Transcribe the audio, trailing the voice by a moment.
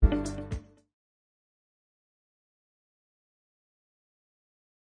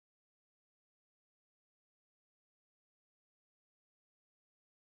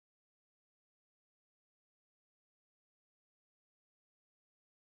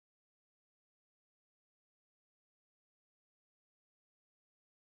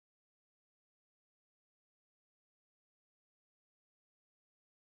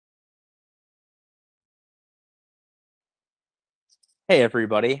Hey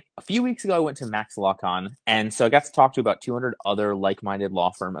everybody. A few weeks ago I went to Max LawCon, and so I got to talk to about 200 other like-minded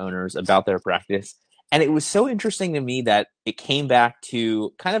law firm owners about their practice. And it was so interesting to me that it came back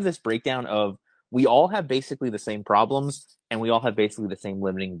to kind of this breakdown of we all have basically the same problems and we all have basically the same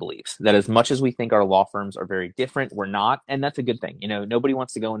limiting beliefs. That as much as we think our law firms are very different, we're not, and that's a good thing. Nobody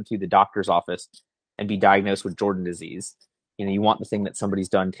wants to go into the doctor's office and be diagnosed with Jordan disease. You want the thing that somebody's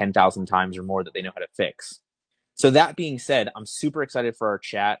done 10,000 times or more that they know how to fix. So that being said, I'm super excited for our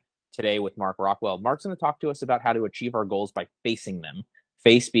chat today with Mark Rockwell. Mark's going to talk to us about how to achieve our goals by facing them.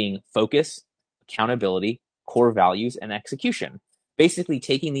 Face being focus, accountability, core values, and execution. Basically,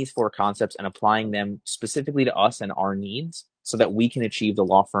 taking these four concepts and applying them specifically to us and our needs so that we can achieve the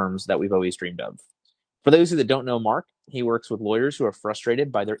law firms that we've always dreamed of. For those of you that don't know Mark, he works with lawyers who are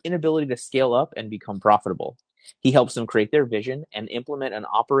frustrated by their inability to scale up and become profitable. He helps them create their vision and implement an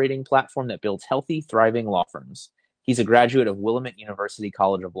operating platform that builds healthy, thriving law firms. He's a graduate of Willamette University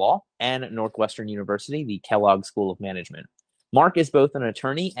College of Law and Northwestern University, the Kellogg School of Management. Mark is both an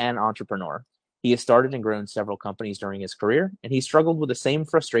attorney and entrepreneur. He has started and grown several companies during his career, and he struggled with the same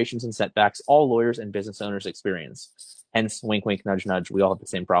frustrations and setbacks all lawyers and business owners experience. Hence, wink, wink, nudge, nudge, we all have the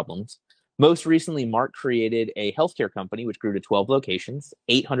same problems. Most recently, Mark created a healthcare company which grew to 12 locations,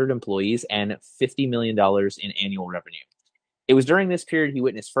 800 employees, and $50 million in annual revenue. It was during this period he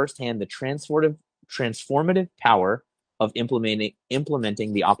witnessed firsthand the transformative power of implementing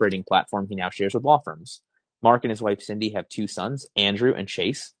the operating platform he now shares with law firms. Mark and his wife Cindy have two sons, Andrew and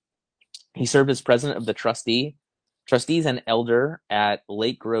Chase. He served as president of the trustees and elder at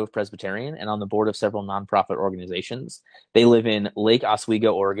Lake Grove Presbyterian and on the board of several nonprofit organizations. They live in Lake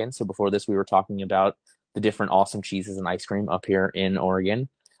Oswego, Oregon. So before this, we were talking about the different awesome cheeses and ice cream up here in Oregon.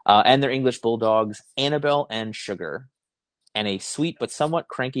 And their English bulldogs, Annabelle and Sugar, and a sweet but somewhat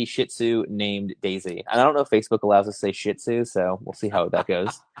cranky Shih Tzu named Daisy. And I don't know if Facebook allows us to say Shih Tzu, so we'll see how that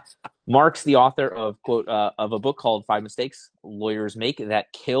goes. Mark's the author of of a book called Five Mistakes Lawyers Make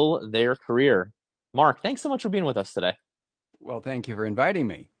That Kill Their Career. Mark, thanks so much for being with us today. Well, thank you for inviting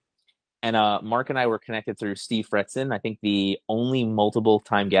me. And Mark and I were connected through Steve Fretzen, I think the only multiple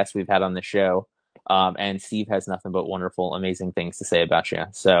time guest we've had on the show. And Steve has nothing but wonderful, amazing things to say about you.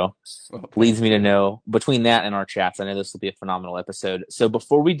 So Well, leads thank me to you. know between that and our chats, I know this will be a phenomenal episode. So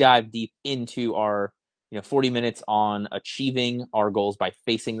before we dive deep into our 40 minutes on achieving our goals by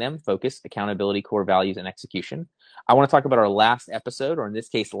facing them, focus, accountability, core values, and execution, I want to talk about our last episode, or in this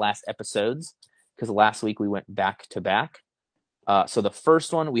case, last episodes, because last week we went back to back. So the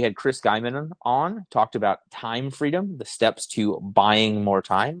first one we had Chris Guyman on, talked about time freedom, the steps to buying more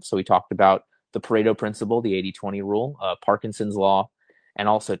time. So we talked about the Pareto principle, the 80-20 rule, Parkinson's law, and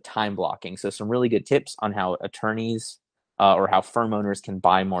also time blocking. So some really good tips on how attorneys or how firm owners can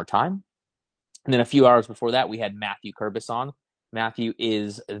buy more time. And then a few hours before that, we had Matthew Kurbis on. Matthew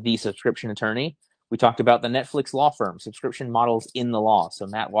is the subscription attorney. We talked about the Netflix law firm, subscription models in the law. So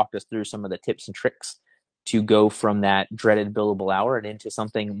Matt walked us through some of the tips and tricks to go from that dreaded billable hour and into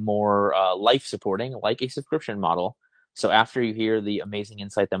something more life supporting, like a subscription model. So after you hear the amazing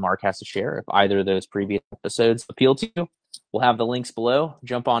insight that Mark has to share, if either of those previous episodes appeal to you, we'll have the links below.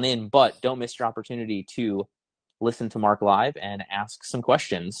 Jump on in, but don't miss your opportunity to listen to Mark live and ask some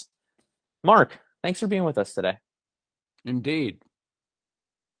questions. Mark, thanks for being with us today. Indeed.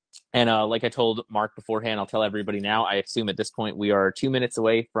 And like I told Mark beforehand, I'll tell everybody now. I assume at this point we are 2 minutes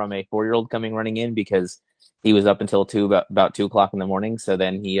away from a 4-year-old coming running in because he was up until about 2 o'clock in the morning. So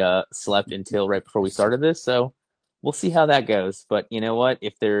then he slept until right before we started this. So we'll see how that goes. But you know what?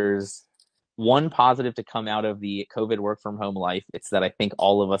 If there's one positive to come out of the COVID work from home life, it's that I think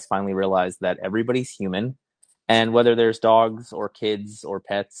all of us finally realized that everybody's human, and whether there's dogs or kids or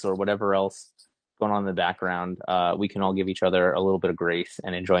pets or whatever else going on in the background, we can all give each other a little bit of grace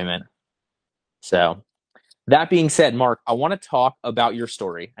and enjoyment. So, that being said, Mark, I want to talk about your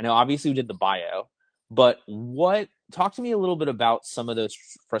story. I know obviously you did the bio, but talk to me a little bit about some of those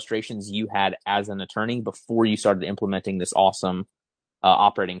frustrations you had as an attorney before you started implementing this awesome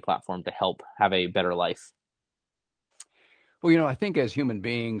operating platform to help have a better life. Well, I think as human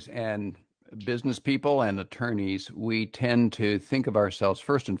beings and business people and attorneys, we tend to think of ourselves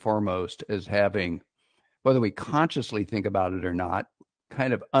first and foremost as having, whether we consciously think about it or not,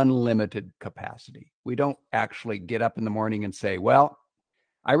 kind of unlimited capacity. We don't actually get up in the morning and say, well,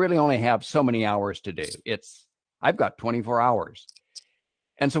 I really only have so many hours to do. I've got 24 hours.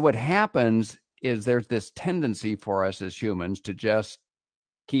 And so what happens is there's this tendency for us as humans to just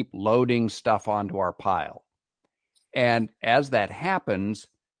keep loading stuff onto our pile. And as that happens,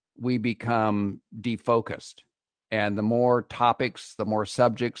 we become defocused. And the more topics, the more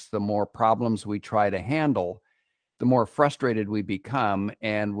subjects, the more problems we try to handle, the more frustrated we become.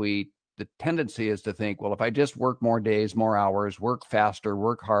 And the tendency is to think, well, if I just work more days, more hours, work faster,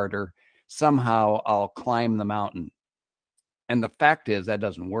 work harder, somehow I'll climb the mountain. And the fact is that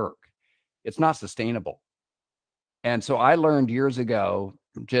doesn't work. It's not sustainable. And so I learned years ago,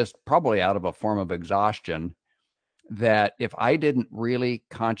 just probably out of a form of exhaustion, that if I didn't really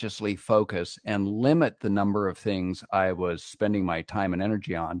consciously focus and limit the number of things I was spending my time and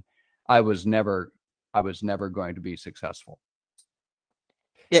energy on, I was never going to be successful.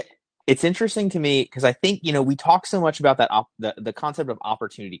 Yeah, it's interesting to me because I think, we talk so much about the concept of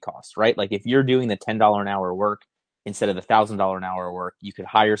opportunity cost, right? Like if you're doing the $10 an hour work instead of the $1,000 an hour work, you could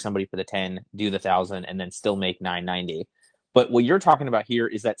hire somebody for the 10, do the 1,000, and then still make 990. But what you're talking about here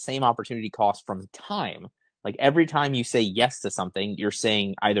is that same opportunity cost from time. Like every time you say yes to something, you're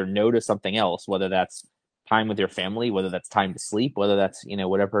saying either no to something else, whether that's time with your family, whether that's time to sleep, whether that's,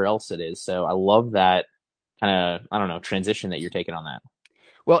 whatever else it is. So I love that kind of, I don't know, transition that you're taking on that.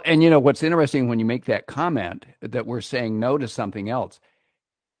 Well, and what's interesting when you make that comment that we're saying no to something else,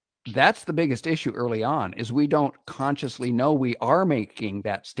 that's the biggest issue early on is we don't consciously know we are making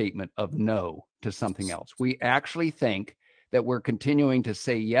that statement of no to something else. We actually think that we're continuing to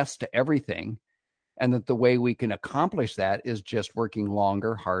say yes to everything and that the way we can accomplish that is just working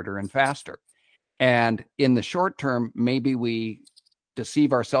longer, harder, and faster. And in the short term, maybe we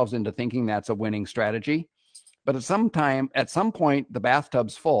deceive ourselves into thinking that's a winning strategy. But at some point, the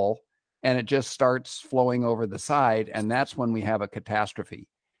bathtub's full and it just starts flowing over the side. And that's when we have a catastrophe.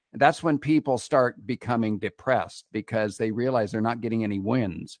 That's when people start becoming depressed because they realize they're not getting any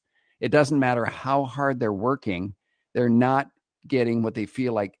wins. It doesn't matter how hard they're working, they're not getting what they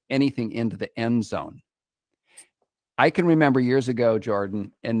feel like anything into the end zone. I can remember years ago,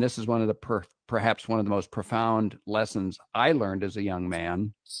 Jordan, and this is one of the perhaps one of the most profound lessons I learned as a young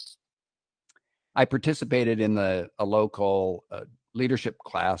man. I participated in a local leadership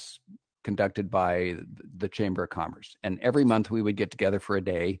class conducted by the Chamber of Commerce. And every month we would get together for a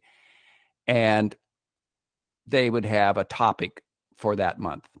day and they would have a topic for that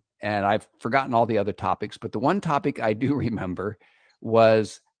month. And I've forgotten all the other topics, but the one topic I do remember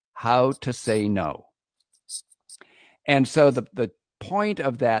was how to say no. And so the point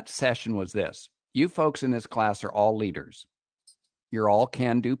of that session was this: you folks in this class are all leaders. You're all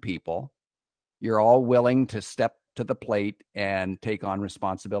can-do people. You're all willing to step to the plate and take on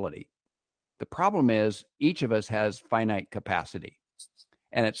responsibility. The problem is each of us has finite capacity.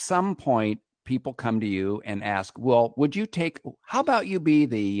 And at some point, people come to you and ask, well, how about you be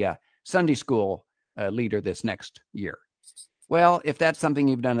the Sunday school leader this next year? Well, if that's something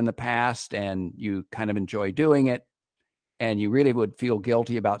you've done in the past and you kind of enjoy doing it, and you really would feel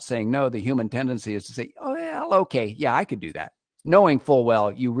guilty about saying no, the human tendency is to say, oh, well, okay, yeah, I could do that, knowing full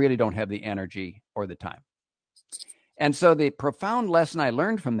well you really don't have the energy or the time. And so the profound lesson I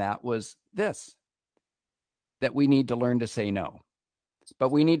learned from that was this: that we need to learn to say no.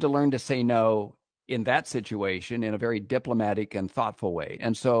 But we need to learn to say no in that situation in a very diplomatic and thoughtful way.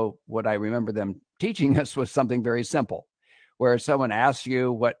 And so what I remember them teaching us was something very simple, where someone asks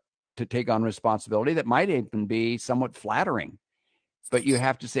you what to take on responsibility that might even be somewhat flattering, but you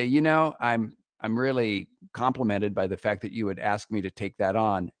have to say, I'm really complimented by the fact that you would ask me to take that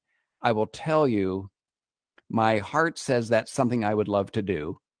on. I will tell you, my heart says that's something I would love to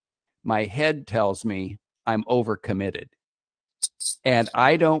do. My head tells me I'm overcommitted. And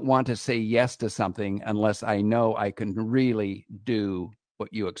I don't want to say yes to something unless I know I can really do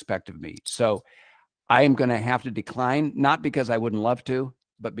what you expect of me. So I am going to have to decline, not because I wouldn't love to,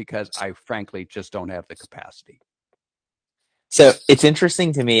 but because I frankly just don't have the capacity. So it's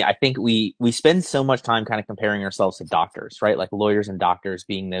interesting to me. I think we spend so much time kind of comparing ourselves to doctors, right? Like lawyers and doctors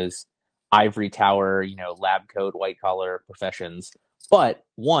being those ivory tower, lab coat, white collar professions. But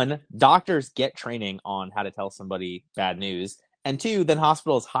one, doctors get training on how to tell somebody bad news. And two, then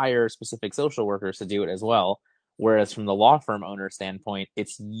hospitals hire specific social workers to do it as well. Whereas from the law firm owner standpoint,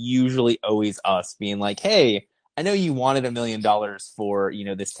 it's usually always us being like, hey, I know you wanted $1 million for,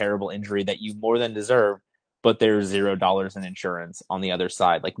 this terrible injury that you more than deserve, but there's $0 in insurance on the other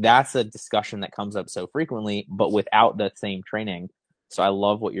side. Like that's a discussion that comes up so frequently, but without that same training. So I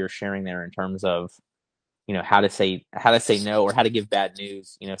love what you're sharing there in terms of, how to say no or how to give bad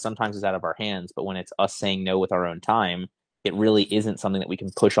news. Sometimes it's out of our hands, but when it's us saying no with our own time, it really isn't something that we can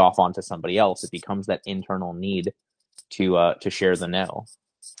push off onto somebody else. It becomes that internal need to share the no.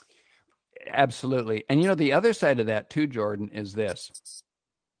 Absolutely. And the other side of that too, Jordan, is this: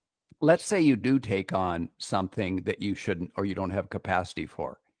 let's say you do take on something that you shouldn't or you don't have capacity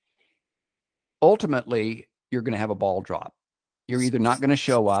for. Ultimately, you're going to have a ball drop. You're either not going to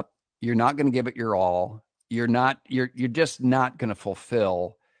show up, you're not going to give it your all, you're just not going to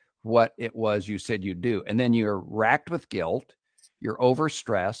fulfill what it was you said you'd do. And then you're racked with guilt, you're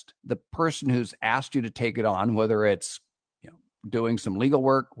overstressed. The person who's asked you to take it on, whether it's doing some legal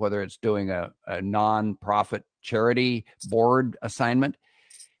work, whether it's doing a non-profit charity board assignment,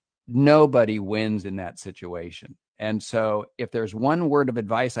 nobody wins in that situation. And so if there's one word of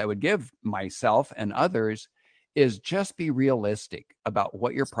advice I would give myself and others, is just be realistic about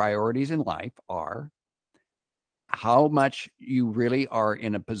what your priorities in life are, how much you really are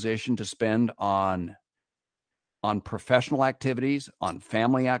in a position to spend on professional activities, on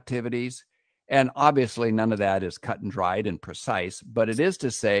family activities. And obviously, none of that is cut and dried and precise, but it is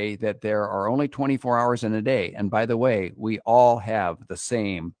to say that there are only 24 hours in a day. And by the way, we all have the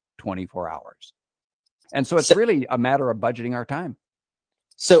same 24 hours. And so it's really a matter of budgeting our time.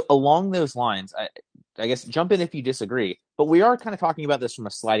 So along those lines, I guess jump in if you disagree, but we are kind of talking about this from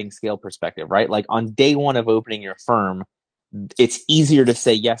a sliding scale perspective, right? Like on day one of opening your firm, it's easier to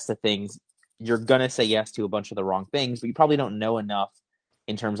say yes to things. You're going to say yes to a bunch of the wrong things, but you probably don't know enough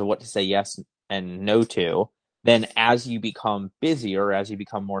in terms of what to say yes and no to. Then as you become busier, as you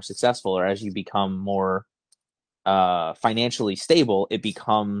become more successful, or as you become more financially stable, it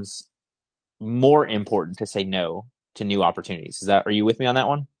becomes more important to say no to new opportunities. Are you with me on that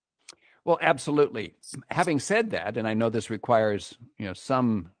one? Well, absolutely. Having said that, and I know this requires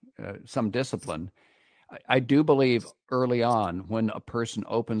some discipline, I do believe early on when a person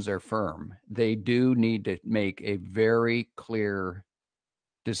opens their firm, they do need to make a very clear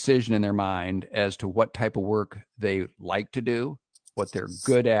decision in their mind as to what type of work they like to do, what they're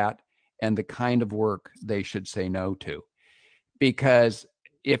good at, and the kind of work they should say no to. Because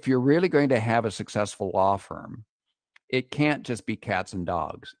if you're really going to have a successful law firm, it can't just be cats and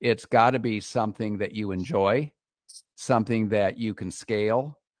dogs. It's got to be something that you enjoy, something that you can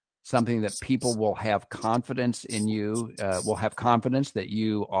scale, something that people will have confidence in you, will have confidence that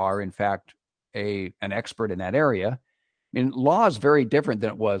you are, in fact, an expert in that area. I mean, law is very different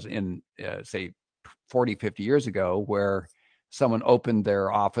than it was in, say, 40, 50 years ago, where someone opened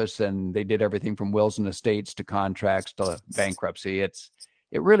their office and they did everything from wills and estates to contracts to bankruptcy. It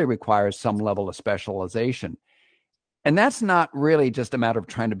really requires some level of specialization. And that's not really just a matter of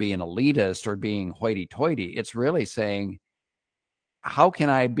trying to be an elitist or being hoity-toity. It's really saying, how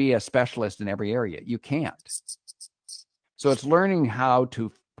can I be a specialist in every area? You can't. So it's learning how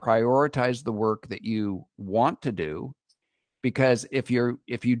to prioritize the work that you want to do, because if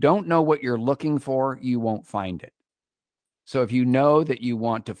you don't know what you're looking for, you won't find it. So if you know that you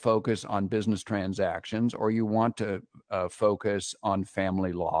want to focus on business transactions, or you want to focus on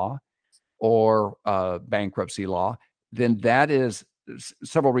family law or bankruptcy law, then that is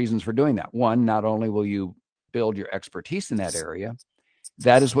several reasons for doing that. One, not only will you build your expertise in that area,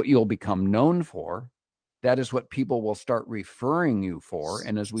 that is what you'll become known for. That is what people will start referring you for.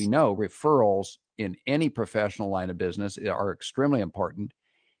 And as we know, referrals in any professional line of business are extremely important.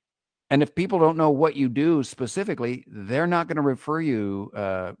 And if people don't know what you do specifically, they're not going to refer you,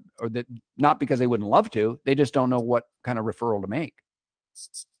 or that not because they wouldn't love to, they just don't know what kind of referral to make.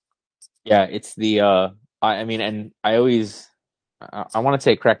 Yeah, it's I mean, and I always, I want to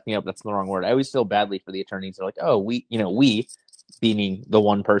say crack me up. That's the wrong word. I always feel badly for the attorneys. They're like, oh, we, meaning the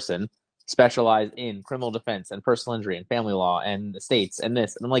one person, specialize in criminal defense and personal injury and family law and estates and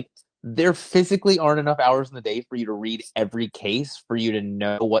this. And I'm like, there physically aren't enough hours in the day for you to read every case for you to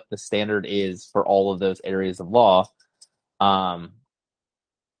know what the standard is for all of those areas of law.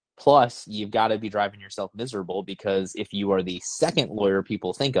 Plus, you've got to be driving yourself miserable, because if you are the second lawyer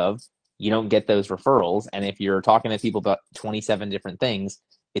people think of, you don't get those referrals. And if you're talking to people about 27 different things,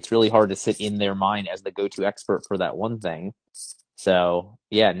 it's really hard to sit in their mind as the go-to expert for that one thing. So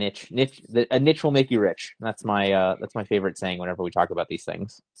yeah, a niche will make you rich. That's my favorite saying whenever we talk about these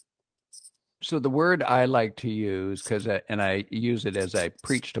things. So the word I like to use, and I use it as I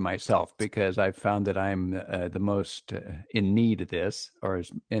preach to myself, because I've found that I'm the most in need of this, or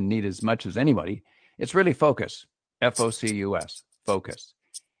in need as much as anybody. It's really focus, FOCUS, focus.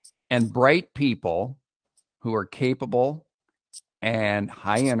 And bright people who are capable and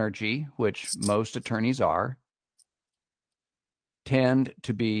high energy, which most attorneys are, tend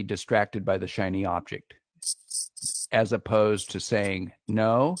to be distracted by the shiny object, as opposed to saying,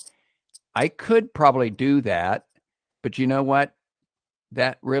 no, I could probably do that, but you know what?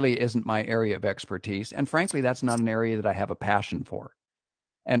 That really isn't my area of expertise. And frankly, that's not an area that I have a passion for.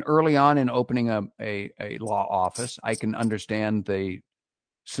 And early on in opening a law office, I can understand the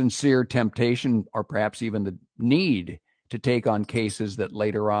sincere temptation, or perhaps even the need, to take on cases that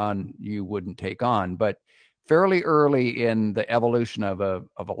later on you wouldn't take on. But fairly early in the evolution of a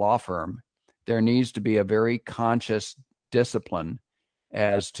law firm, There needs to be a very conscious discipline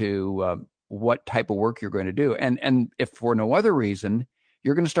as to what type of work you're going to do. And if for no other reason,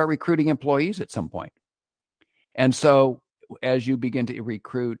 you're going to start recruiting employees at some point. And so as you begin to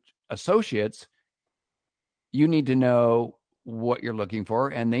recruit associates, you need to know what you're looking for,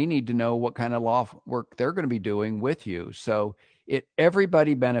 and they need to know what kind of law work they're going to be doing with you. So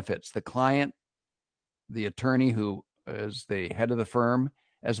everybody benefits, the client, the attorney who is the head of the firm,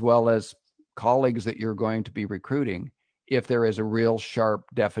 as well as colleagues that you're going to be recruiting, if there is a real sharp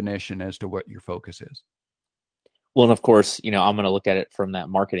definition as to what your focus is. Well, and of course, I'm going to look at it from that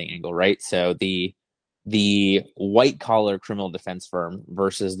marketing angle, right? So the white collar criminal defense firm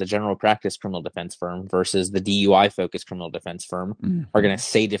versus the general practice criminal defense firm versus the DUI focused criminal defense firm are going to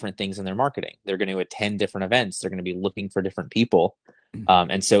say different things in their marketing. They're going to attend different events. They're going to be looking for different people.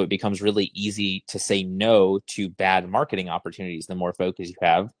 And so it becomes really easy to say no to bad marketing opportunities the more focus you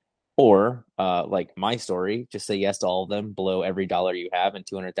have. Or like my story, just say yes to all of them, blow every dollar you have and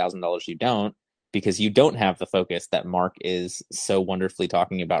 $200,000 you don't, because you don't have the focus that Mark is so wonderfully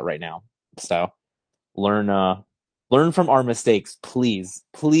talking about right now. So learn from our mistakes, please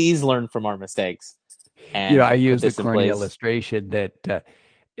learn from our mistakes and I put use the this in corny place. illustration that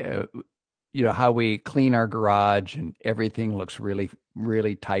how we clean our garage and everything looks really,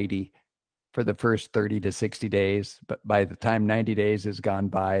 really tidy for the first 30 to 60 days. But by the time 90 days has gone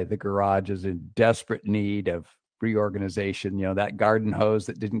by, the garage is in desperate need of reorganization. That garden hose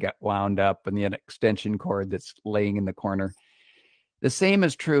that didn't get wound up and the extension cord that's laying in the corner. The same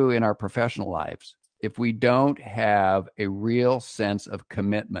is true in our professional lives. If we don't have a real sense of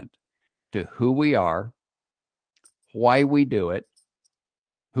commitment to who we are, why we do it,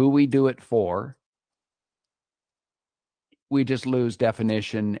 who we do it for, we just lose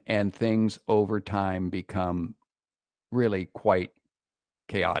definition, and things over time become really quite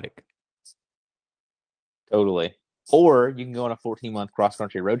chaotic. Totally. Or you can go on a 14-month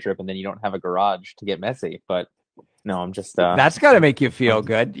cross-country road trip and then you don't have a garage to get messy. But no, I'm just That's got to make you feel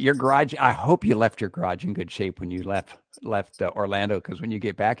good. Your garage, I hope you left your garage in good shape when you left Orlando, because when you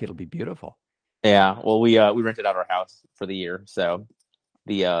get back, it'll be beautiful. yeah. Well, we rented out our house for the year, so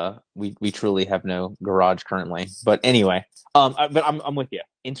we truly have no garage currently. But anyway, but I'm with you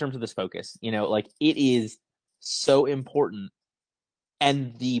in terms of this focus. Like it is so important.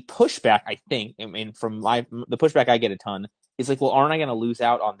 And the pushback, I think, I mean, the pushback I get a ton is like, well, aren't I going to lose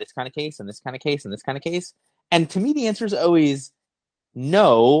out on this kind of case and this kind of case and this kind of case? And to me, the answer is always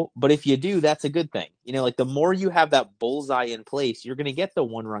no. But if you do, that's a good thing. Like the more you have that bullseye in place, you're going to get the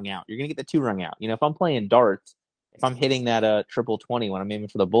one rung out. You're going to get the two rung out. If I'm playing darts, if I'm hitting that triple 20 when I'm aiming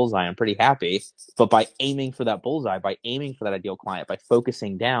for the bullseye, I'm pretty happy. But by aiming for that bullseye, by aiming for that ideal client, by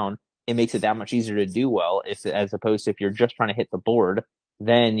focusing down, it makes it that much easier to do well, as opposed to if you're just trying to hit the board,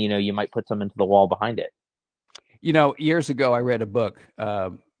 then you might put some into the wall behind it. Years ago I read a book,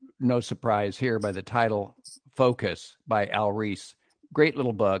 no surprise here by the title, Focus by Al Ries. Great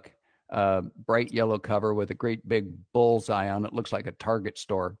little book, bright yellow cover with a great big bullseye on it. Looks like a Target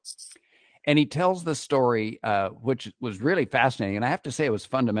store. And he tells the story, which was really fascinating, and I have to say it was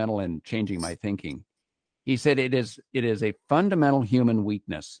fundamental in changing my thinking. He said it is a fundamental human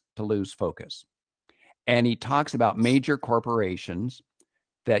weakness to lose focus. And he talks about major corporations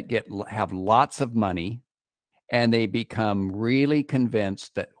that have lots of money, and they become really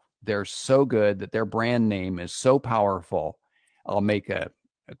convinced that they're so good, that their brand name is so powerful. I'll make a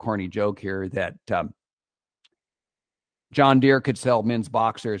corny joke here that John Deere could sell men's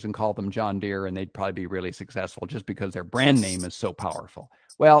boxers and call them John Deere, and they'd probably be really successful just because their brand name is so powerful.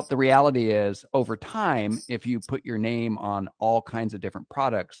 Well, the reality is, over time, if you put your name on all kinds of different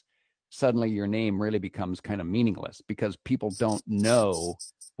products, suddenly your name really becomes kind of meaningless because people don't know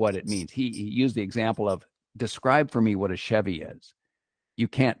what it means. He used the example of, describe for me what a Chevy is. You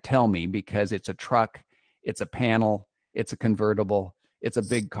can't tell me because it's a truck, it's a panel, it's a convertible, it's a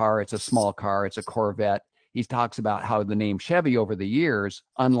big car, it's a small car, it's a Corvette. He talks about how the name Chevy over the years,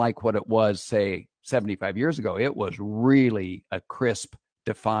 unlike what it was, say, 75 years ago, it was really a crisp,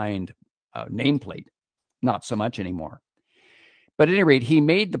 defined nameplate. Not so much anymore. But at any rate, he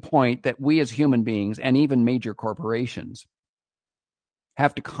made the point that we as human beings, and even major corporations,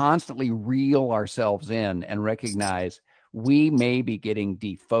 have to constantly reel ourselves in and recognize we may be getting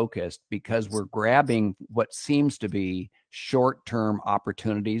defocused because we're grabbing what seems to be short-term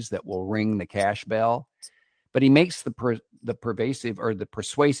opportunities that will ring the cash bell. But he makes the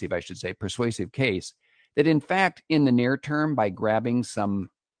persuasive case that, in fact, in the near term, by grabbing some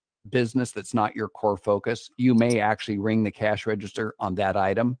business that's not your core focus, you may actually ring the cash register on that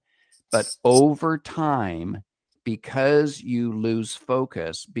item. But over time, because you lose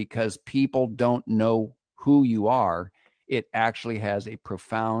focus, because people don't know who you are, it actually has a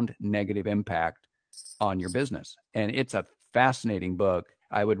profound negative impact on your business. And it's a fascinating book.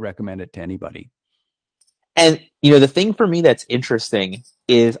 I would recommend it to anybody. And the thing for me that's interesting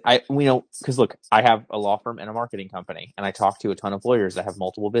is because look, I have a law firm and a marketing company, and I talk to a ton of lawyers that have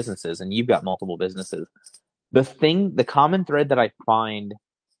multiple businesses, and you've got multiple businesses. The common thread that I find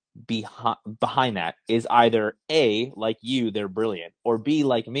behind that is either A, like you, they're brilliant, or B,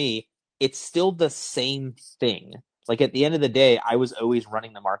 like me, it's still the same thing. Like at the end of the day, I was always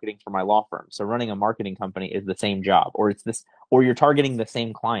running the marketing for my law firm. So running a marketing company is the same job, or you're targeting the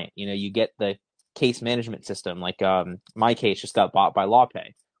same client. You get the case management system. Like my case just got bought by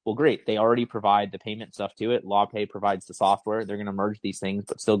LawPay. Well, great. They already provide the payment stuff to it. LawPay provides the software. They're going to merge these things,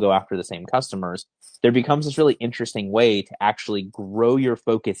 but still go after the same customers. There becomes this really interesting way to actually grow your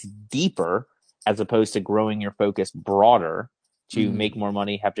focus deeper as opposed to growing your focus broader to make more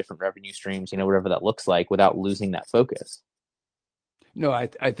money, have different revenue streams, whatever that looks like without losing that focus. No, I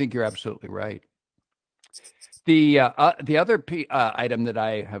think you're absolutely right. The other item that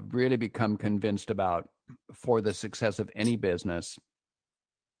I have really become convinced about for the success of any business,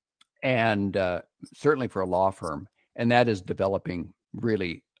 and certainly for a law firm, and that is developing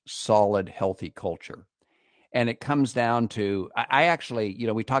really solid, healthy culture. And it comes down to, I actually,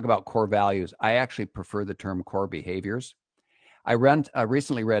 we talk about core values. I actually prefer the term core behaviors. I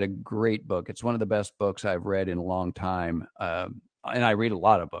recently read a great book. It's one of the best books I've read in a long time. And I read a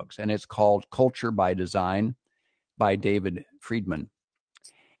lot of books, and it's called Culture by Design by David Friedman.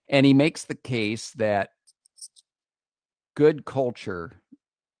 And he makes the case that good culture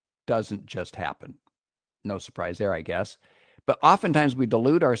doesn't just happen. No surprise there, I guess. But oftentimes we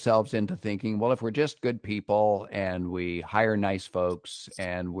delude ourselves into thinking, well, if we're just good people and we hire nice folks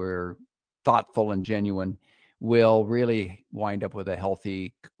and we're thoughtful and genuine, we'll really wind up with a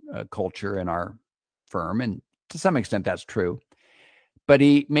healthy culture in our firm. And to some extent, that's true. But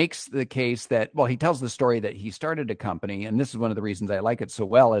he makes the case that, well, he tells the story that he started a company, and this is one of the reasons I like it so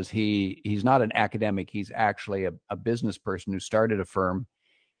well, is he's not an academic. He's actually a business person who started a firm,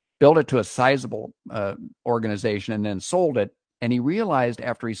 built it to a sizable organization, and then sold it. And he realized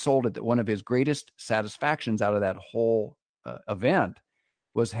after he sold it that one of his greatest satisfactions out of that whole event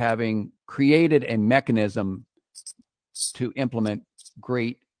was having created a mechanism to implement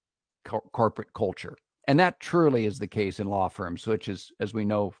great corporate culture. And that truly is the case in law firms, which is, as we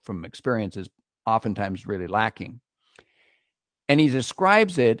know from experience, is oftentimes really lacking. And he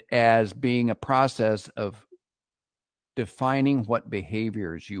describes it as being a process of defining what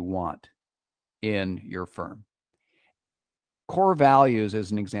behaviors you want in your firm. Core values,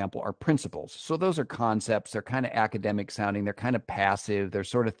 as an example, are principles. So those are concepts. They're kind of academic sounding. They're kind of passive. They're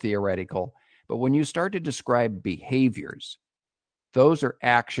sort of theoretical. But when you start to describe behaviors, those are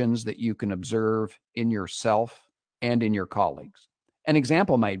actions that you can observe in yourself and in your colleagues. An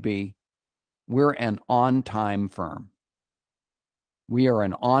example might be, we're an on-time firm. We are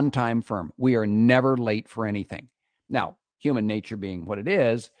an on-time firm. We are never late for anything. Now, human nature being what it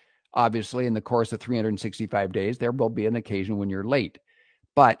is, obviously in the course of 365 days, there will be an occasion when you're late.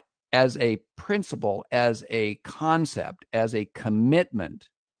 But as a principle, as a concept, as a commitment,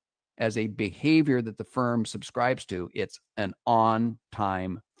 as a behavior that the firm subscribes to, it's an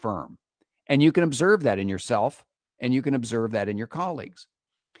on-time firm. And you can observe that in yourself, and you can observe that in your colleagues.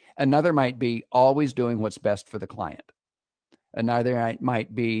 Another might be always doing what's best for the client. Another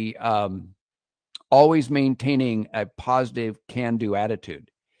might be always maintaining a positive can-do attitude.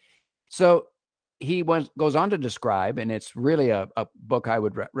 So he goes on to describe, and it's really a book I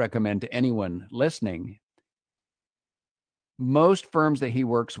would recommend to anyone listening. Most firms that he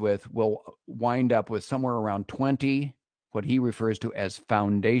works with will wind up with somewhere around 20, what he refers to as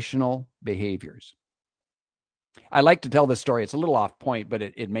foundational behaviors. I like to tell this story. It's a little off point, but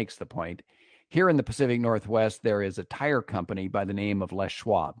it makes the point. Here in the Pacific Northwest, there is a tire company by the name of Les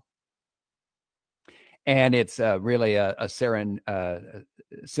Schwab. And it's really a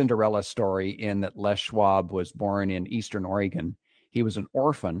Cinderella story in that Les Schwab was born in Eastern Oregon. He was an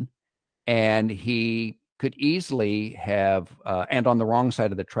orphan, and he could easily have, and on the wrong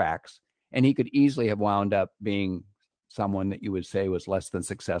side of the tracks, and he could easily have wound up being someone that you would say was less than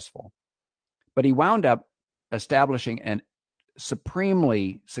successful. But he wound up establishing a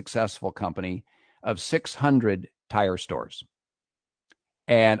supremely successful company of 600 tire stores.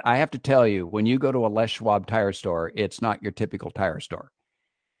 And I have to tell you, when you go to a Les Schwab tire store, it's not your typical tire store.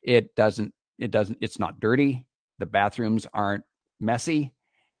 It's not dirty. The bathrooms aren't messy.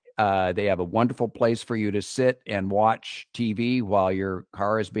 They have a wonderful place for you to sit and watch TV while your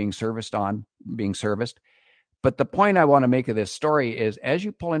car is being serviced. But the point I want to make of this story is as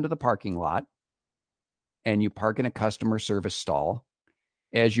you pull into the parking lot and you park in a customer service stall,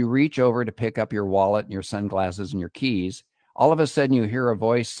 as you reach over to pick up your wallet and your sunglasses and your keys, all of a sudden you hear a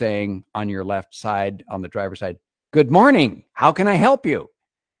voice saying on your left side, on the driver's side, "Good morning. How can I help you?"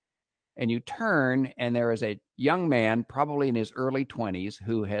 And you turn, and there is a young man, probably in his early 20s,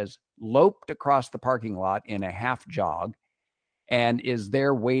 who has loped across the parking lot in a half jog and is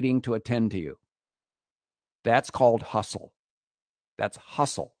there waiting to attend to you. That's called hustle. That's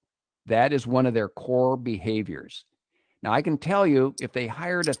hustle. That is one of their core behaviors. Now, I can tell you, if they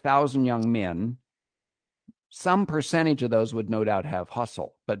hired 1,000 young men, some percentage of those would no doubt have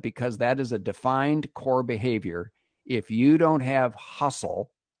hustle. But because that is a defined core behavior, if you don't have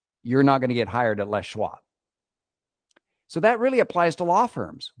hustle, you're not going to get hired at Les Schwab. So that really applies to law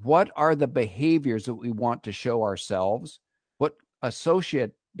firms. What are the behaviors that we want to show ourselves? What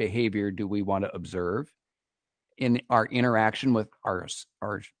associate behavior do we want to observe in our interaction with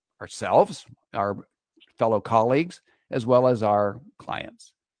ourselves, our fellow colleagues, as well as our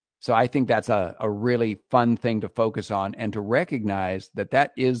clients? So I think that's a really fun thing to focus on and to recognize that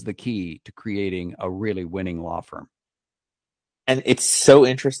that is the key to creating a really winning law firm. And it's so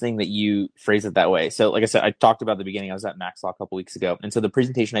interesting that you phrase it that way. So, like I said, I talked about at the beginning, I was at Max Law a couple weeks ago. And so the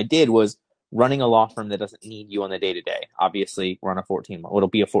presentation I did was running a law firm that doesn't need you on the day to day. Obviously, we're on a 14-month, it'll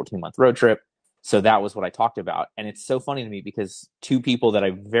be a 14-month road trip. So that was what I talked about. And it's so funny to me because two people that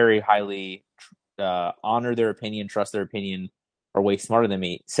I very highly honor their opinion, trust their opinion, are way smarter than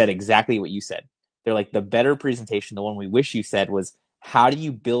me, said exactly what you said. They're like, the better presentation, the one we wish you said was, how do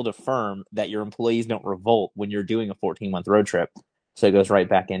you build a firm that your employees don't revolt when you're doing a 14-month road trip? So it goes right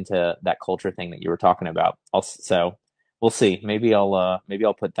back into that culture thing that you were talking about. So we'll see. Maybe I'll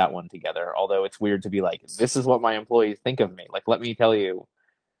put that one together. Although it's weird to be like, this is what my employees think of me. Like, let me tell you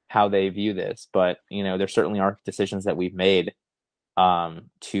how they view this. But there certainly are decisions that we've made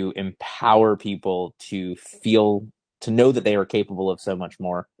to empower people to know that they are capable of so much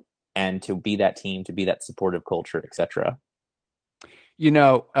more, and to be that team, to be that supportive culture, etc. Kind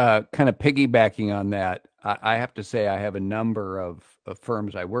of piggybacking on that, I have to say I have a number of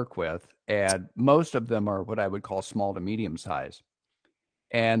firms I work with, and most of them are what I would call small to medium size.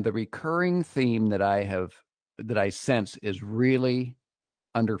 And the recurring theme that I sense is really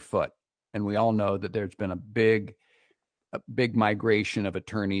underfoot. And we all know that there's been a big migration of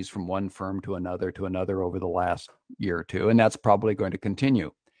attorneys from one firm to another over the last year or two, and that's probably going to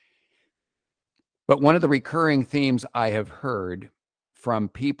continue. But one of the recurring themes I have heard from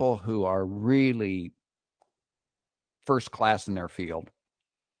people who are really first class in their field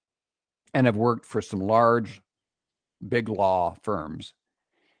and have worked for some large, big law firms,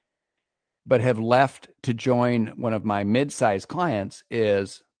 but have left to join one of my mid-sized clients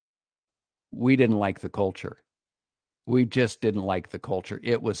is, we didn't like the culture. We just didn't like the culture.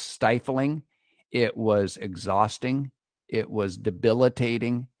 It was stifling. It was exhausting. It was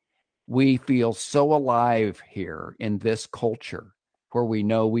debilitating. We feel so alive here in this culture where we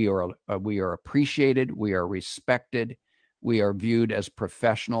know we are appreciated, we are respected, we are viewed as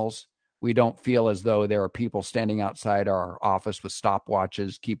professionals. We don't feel as though there are people standing outside our office with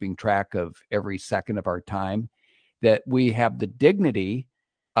stopwatches keeping track of every second of our time, that we have the dignity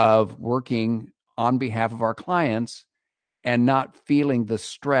of working on behalf of our clients and not feeling the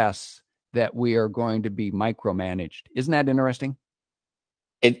stress that we are going to be micromanaged. Isn't that interesting?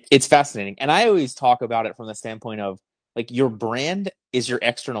 It's fascinating. And I always talk about it from the standpoint of, like, your brand is your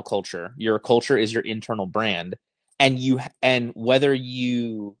external culture. Your culture is your internal brand. And whether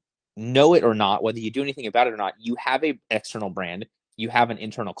you know it or not, whether you do anything about it or not, you have a external brand, you have an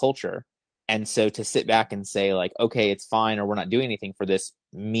internal culture. And so to sit back and say, like, okay, it's fine, or we're not doing anything for this,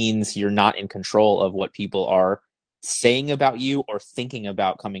 means you're not in control of what people are saying about you or thinking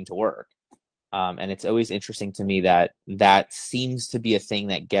about coming to work. And it's always interesting to me that that seems to be a thing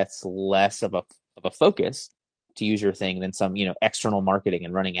that gets less of a focus, to use your thing, than some external marketing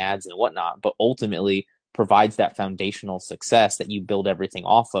and running ads and whatnot, but ultimately provides that foundational success that you build everything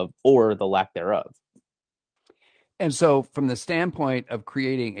off of, or the lack thereof. And so, from the standpoint of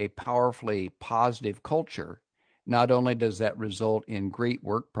creating a powerfully positive culture, not only does that result in great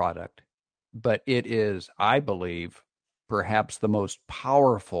work product, but it is, I believe, perhaps the most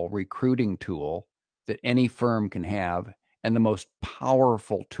powerful recruiting tool that any firm can have, and the most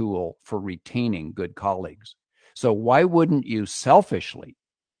powerful tool for retaining good colleagues. So, why wouldn't you selfishly,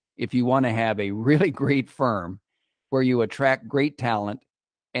 if you want to have a really great firm where you attract great talent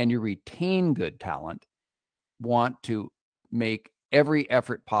and you retain good talent, want to make every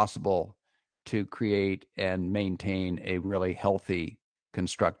effort possible to create and maintain a really healthy,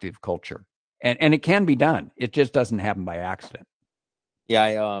 constructive culture? And it can be done. It just doesn't happen by accident.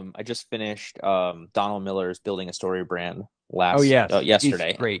 Yeah, I just finished Donald Miller's Building a Story Brand Oh yes, he's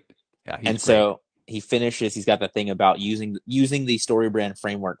yesterday. great. Yeah, he's And great. so he's got that thing about using the story brand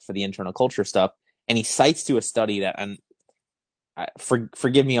framework for the internal culture stuff. And he cites to a study that, and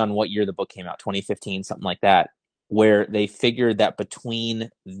forgive me on what year the book came out, 2015, something like that, where they figured that between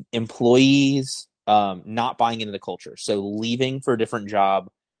employees not buying into the culture, so leaving for a different job,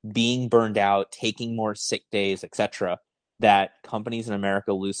 being burned out, taking more sick days, etc., that companies in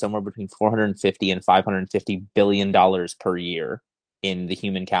America lose somewhere between 450 and 550 billion dollars per year in the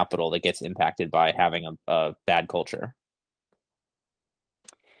human capital that gets impacted by having a bad culture.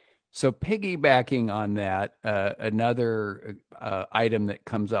 So piggybacking on that, another item that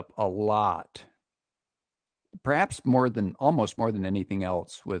comes up a lot, perhaps almost more than anything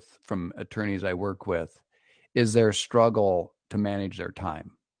else with from attorneys I work with, is their struggle to manage their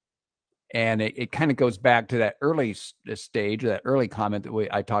time. And it kind of goes back to that early stage, that early comment that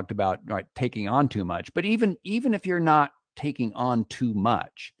I talked about, right, taking on too much. But even if you're not taking on too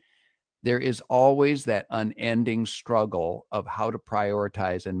much, there is always that unending struggle of how to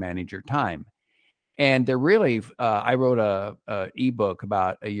prioritize and manage your time. And there really, I wrote a ebook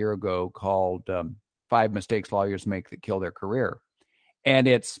about a year ago called Five Mistakes Lawyers Make That Kill Their Career. And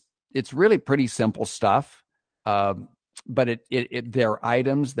it's really pretty simple stuff. But there are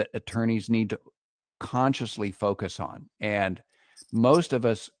items that attorneys need to consciously focus on. And most of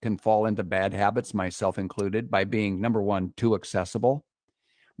us can fall into bad habits, myself included, by being, number one, too accessible.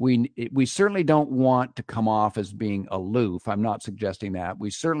 We certainly don't want to come off as being aloof. I'm not suggesting that. We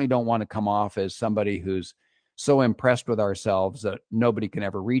certainly don't want to come off as somebody who's so impressed with ourselves that nobody can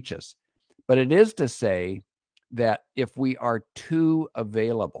ever reach us. But it is to say that if we are too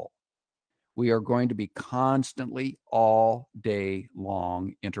available, we are going to be constantly all day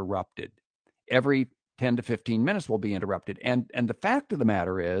long interrupted. Every 10 to 15 minutes will be interrupted. And the fact of the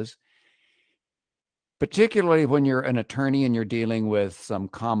matter is, particularly when you're an attorney and you're dealing with some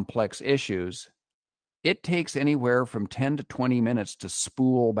complex issues, it takes anywhere from 10 to 20 minutes to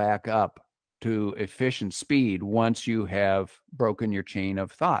spool back up to efficient speed once you have broken your chain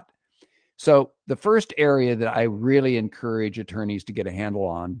of thought. So the first area that I really encourage attorneys to get a handle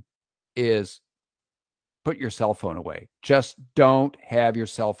on is put your cell phone away. Just don't have your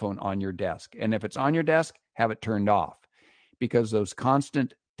cell phone on your desk. And if it's on your desk, have it turned off, because those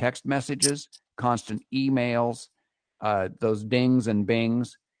constant text messages, constant emails, those dings and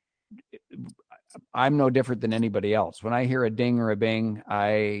bings, I'm no different than anybody else. When I hear a ding or a bing,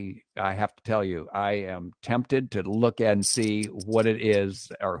 I have to tell you, I am tempted to look and see what it is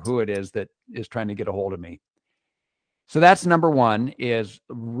or who it is that is trying to get a hold of me. So that's number one, is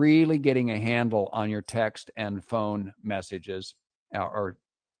really getting a handle on your text and phone messages, or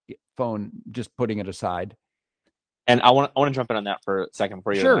phone, just putting it aside. And I want to jump in on that for a second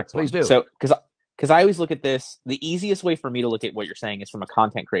before you go to the Sure, next please one. do. So because I always look at this, the easiest way for me to look at what you're saying is from a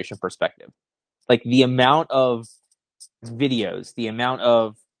content creation perspective. Like the amount of videos, the amount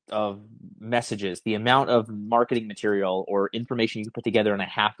of messages, the amount of marketing material or information you can put together in a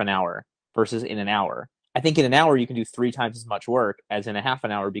half an hour versus in an hour. I think in an hour you can do three times as much work as in a half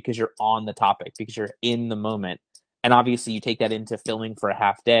an hour because you're on the topic, because you're in the moment. And obviously you take that into filming for a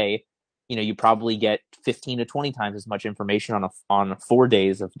half day, you probably get 15 to 20 times as much information on 4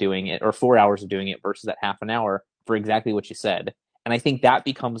 days of doing it, or 4 hours of doing it, versus that half an hour for exactly what you said. And I think that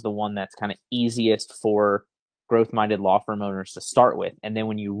becomes the one that's kind of easiest for growth minded law firm owners to start with. And then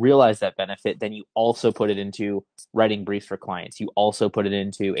when you realize that benefit, then you also put it into writing briefs for clients. You also put it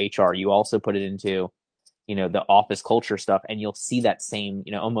into HR. You also put it into, the office culture stuff. And you'll see that same,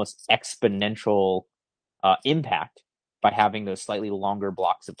 almost exponential impact by having those slightly longer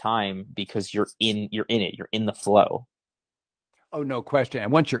blocks of time, because you're in it, you're in the flow. Oh, no question.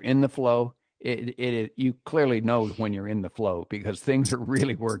 And once you're in the flow, you clearly know when you're in the flow because things are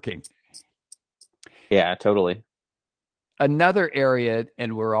really working. Yeah, totally. Another area,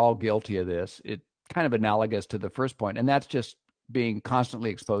 and we're all guilty of this, it kind of analogous to the first point, and that's just being constantly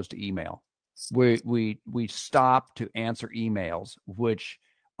exposed to email. We stop to answer emails, which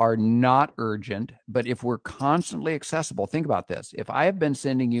are not urgent, but if we're constantly accessible, think about this. If I have been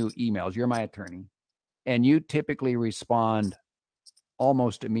sending you emails, you're my attorney, and you typically respond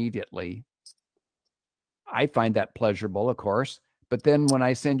almost immediately, I find that pleasurable, of course. But then when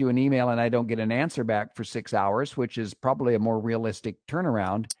I send you an email and I don't get an answer back for 6 hours, which is probably a more realistic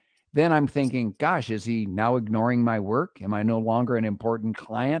turnaround, then I'm thinking, gosh, is he now ignoring my work? Am I no longer an important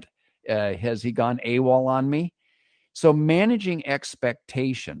client? Has he gone AWOL on me? So managing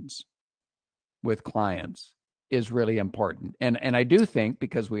expectations with clients is really important. And I do think,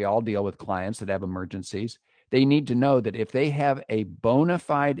 because we all deal with clients that have emergencies, they need to know that if they have a bona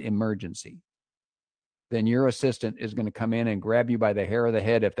fide emergency, then your assistant is going to come in and grab you by the hair of the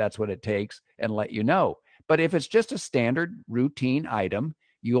head if that's what it takes and let you know. But if it's just a standard routine item,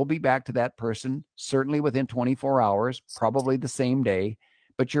 you'll be back to that person certainly within 24 hours, probably the same day,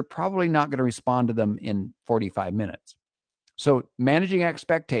 but you're probably not going to respond to them in 45 minutes. So managing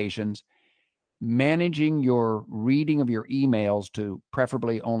expectations, managing your reading of your emails to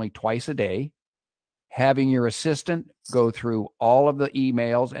preferably only twice a day, having your assistant go through all of the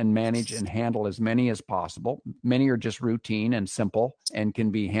emails and manage and handle as many as possible. Many are just routine and simple and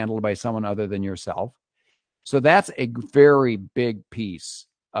can be handled by someone other than yourself. So that's a very big piece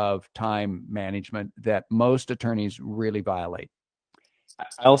of time management that most attorneys really violate.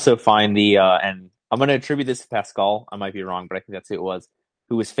 I also find and I'm going to attribute this to Pascal. I might be wrong, but I think that's who it was,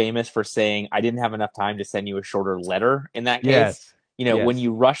 who was famous for saying, I didn't have enough time to send you a shorter letter in that case. Yes. When Yes.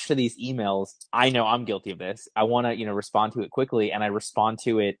 you rush to these emails, I know I'm guilty of this. I want to, respond to it quickly, and I respond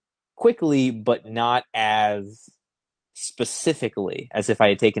to it quickly, but not as specifically as if I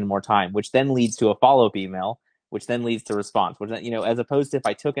had taken more time, which then leads to a follow-up email, which then leads to response, which, as opposed to if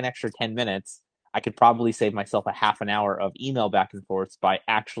I took an extra 10 minutes, I could probably save myself a half an hour of email back and forth by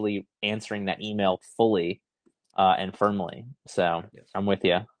actually answering that email fully and firmly. So Yes. I'm with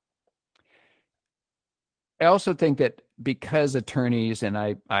you. I also think that because attorneys, and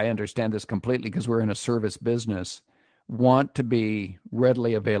I understand this completely because we're in a service business, want to be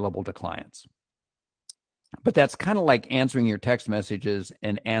readily available to clients. But that's kind of like answering your text messages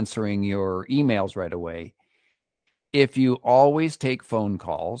and answering your emails right away. If you always take phone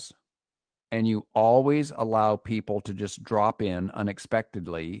calls and you always allow people to just drop in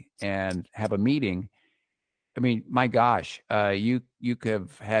unexpectedly and have a meeting, I mean, my gosh, you could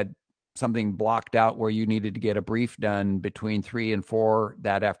have had something blocked out where you needed to get a brief done between 3 and 4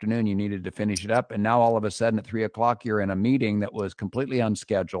 that afternoon. You needed to finish it up, and now all of a sudden at 3 o'clock you're in a meeting that was completely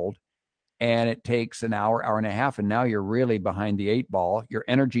unscheduled, and it takes an hour, hour and a half, and now you're really behind the eight ball. Your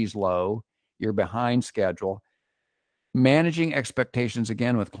energy's low. You're behind schedule. Managing expectations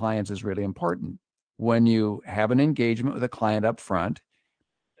again with clients is really important. When you have an engagement with a client up front,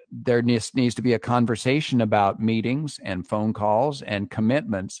 there needs to be a conversation about meetings and phone calls and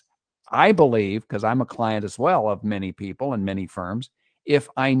commitments. I believe, because I'm a client as well of many people and many firms, if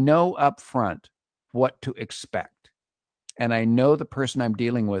I know up front what to expect, and I know the person I'm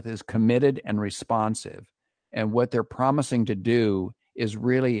dealing with is committed and responsive, and what they're promising to do is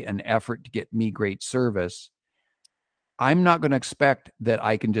really an effort to get me great service, I'm not going to expect that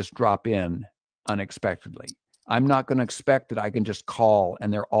I can just drop in unexpectedly. I'm not going to expect that I can just call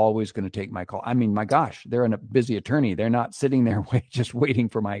and they're always going to take my call. I mean, my gosh, they're a busy attorney. They're not sitting there just waiting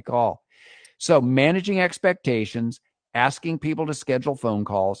for my call. So managing expectations, asking people to schedule phone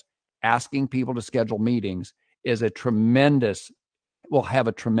calls, asking people to schedule meetings is will have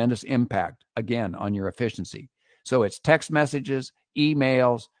a tremendous impact again on your efficiency. So it's text messages,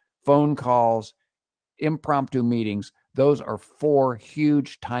 emails, phone calls, impromptu meetings. Those are 4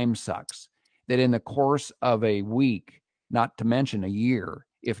 huge time sucks that in the course of a week, not to mention a year,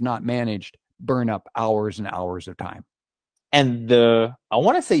 if not managed, burn up hours and hours of time. And I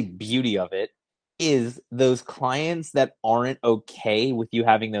want to say beauty of it is those clients that aren't okay with you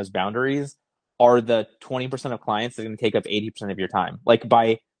having those boundaries are the 20% of clients that are going to take up 80% of your time. Like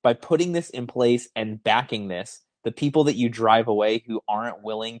by putting this in place and backing this, the people that you drive away who aren't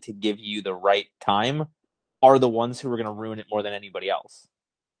willing to give you the right time are the ones who are going to ruin it more than anybody else.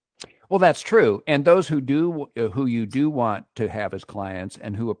 Well, that's true. And those who you do want to have as clients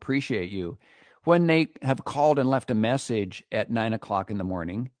and who appreciate you, when they have called and left a message at 9 o'clock in the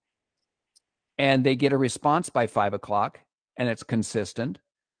morning and they get a response by 5 o'clock and it's consistent,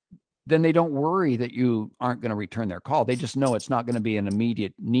 then they don't worry that you aren't going to return their call. They just know it's not going to be an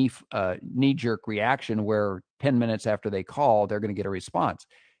immediate knee jerk reaction where 10 minutes after they call, they're going to get a response.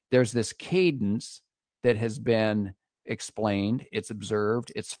 There's this cadence that has been explained, it's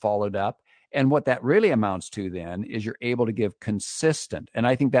observed, it's followed up. And what that really amounts to then is you're able to give consistent, and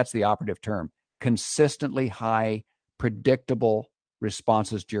I think that's the operative term, consistently high, predictable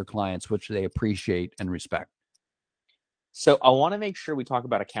responses to your clients, which they appreciate and respect. So I want to make sure we talk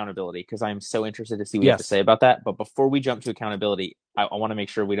about accountability because I'm so interested to see what you have to Yes. say about that. But before we jump to accountability, I want to make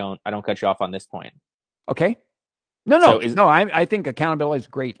sure I don't cut you off on this point. Okay. No, So no, no. I think accountability is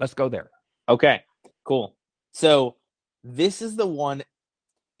great. Let's go there. okay, cool. So this is the one.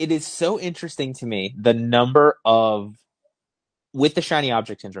 It is so interesting to me the number of with the shiny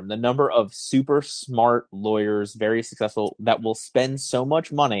object syndrome, the number of super smart lawyers, very successful, that will spend so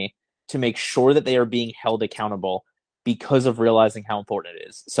much money to make sure that they are being held accountable because of realizing how important it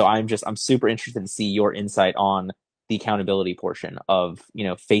is. So I'm super interested to see your insight on the accountability portion of,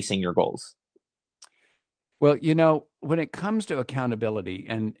 facing your goals. Well, when it comes to accountability,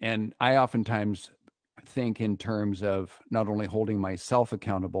 and I oftentimes think in terms of not only holding myself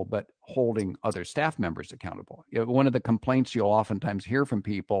accountable, but holding other staff members accountable. One of the complaints you'll oftentimes hear from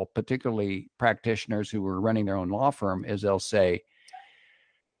people, particularly practitioners who are running their own law firm, is they'll say,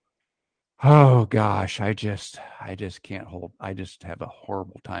 "Oh gosh, I just can't hold. I just have a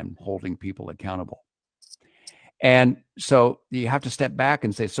horrible time holding people accountable." And so you have to step back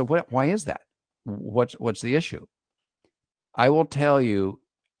and say, "So why is that? What's the issue?" I will tell you,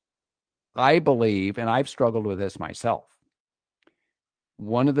 I believe, and I've struggled with this myself,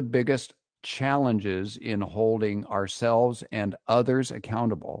 one of the biggest challenges in holding ourselves and others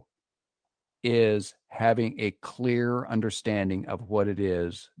accountable is having a clear understanding of what it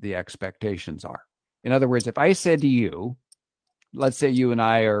is the expectations are. In other words, if I said to you, let's say you and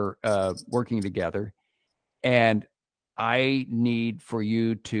I are working together, and I need for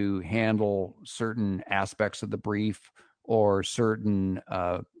you to handle certain aspects of the brief or certain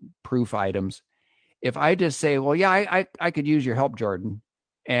proof items. If I just say, well, yeah, I could use your help, Jordan,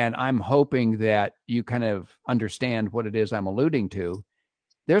 and I'm hoping that you kind of understand what it is I'm alluding to,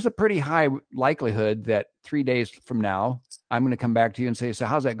 there's a pretty high likelihood that 3 days from now, I'm going to come back to you and say, so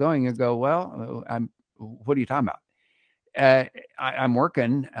how's that going? You go, well, what are you talking about? I'm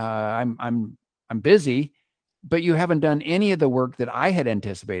working. I'm busy, but you haven't done any of the work that I had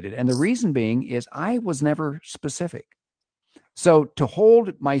anticipated. And the reason being is I was never specific. So to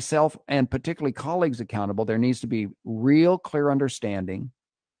hold myself and particularly colleagues accountable, there needs to be real clear understanding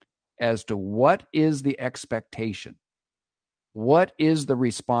as to what is the expectation, what is the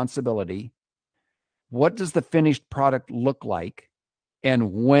responsibility, what does the finished product look like,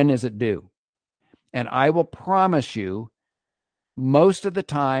 and when is it due? And I will promise you, most of the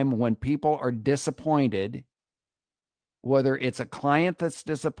time when people are disappointed, whether it's a client that's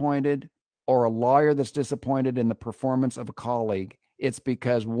disappointed or a lawyer that's disappointed in the performance of a colleague, it's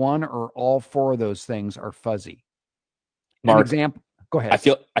because one or all four of those things are fuzzy. An Mark, example, go I ahead.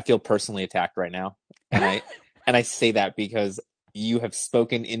 feel personally attacked right now. And I say that because you have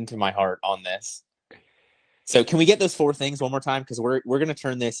spoken into my heart on this. So can we get those four things one more time? Because we're gonna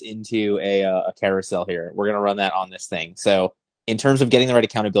turn this into a carousel here. We're gonna run that on this thing. So in terms of getting the right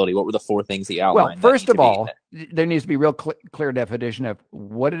accountability, what were the four things that you Well, outlined that first need to of be in all, there needs to be real clear definition of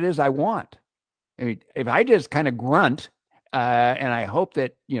what it is I want. I mean, if I just kind of grunt, and I hope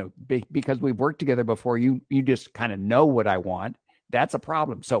that because we've worked together before, you just kind of know what I want. That's a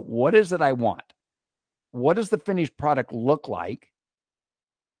problem. So, what is it I want? What does the finished product look like?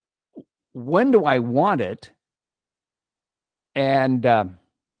 When do I want it? And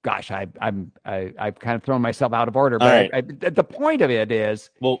gosh, I've kind of thrown myself out of order. All But right. the point of it is,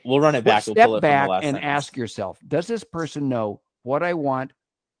 We'll run it back. We'll step pull it from the back last and sentence. ask yourself: does this person know what I want,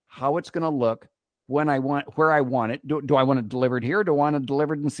 how it's going to look, when I want, where I want it? Do I want it delivered here? Or do I want it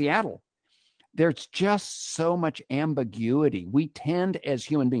delivered in Seattle? There's just so much ambiguity. We tend, as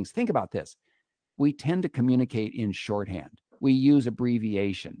human beings, think about this. We tend to communicate in shorthand. We use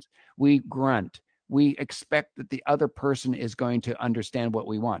abbreviations. We grunt. We expect that the other person is going to understand what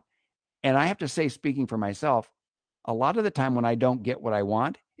we want. And I have to say, speaking for myself, a lot of the time when I don't get what I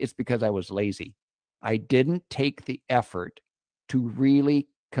want, it's because I was lazy. I didn't take the effort to really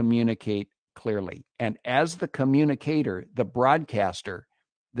communicate clearly. And as the communicator, the broadcaster,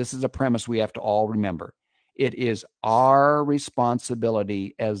 this is a premise we have to all remember. It is our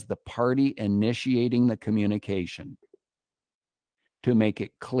responsibility as the party initiating the communication to make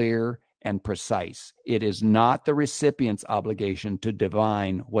it clear and precise. It is not the recipient's obligation to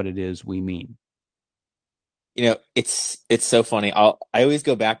divine what it is we mean. It's so funny. I always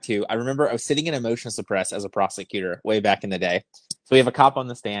go back to, I remember I was sitting in a motion to suppress as a prosecutor way back in the day. So we have a cop on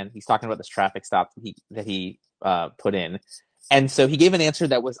the stand. He's talking about this traffic stop that he put in. And so he gave an answer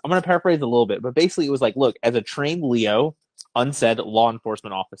that was, I'm going to paraphrase a little bit, but basically it was like, look, as a trained Leo, unsaid law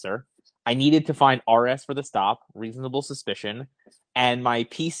enforcement officer, I needed to find RS for the stop, reasonable suspicion, and my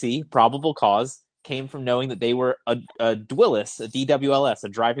PC, probable cause, came from knowing that they were a DWLS, a DWLS, a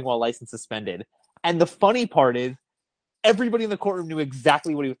driving while license suspended. And the funny part is, everybody in the courtroom knew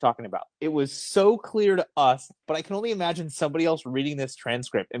exactly what he was talking about. It was so clear to us, but I can only imagine somebody else reading this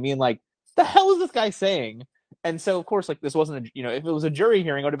transcript and being like, the hell is this guy saying? And so, of course, like this wasn't, if it was a jury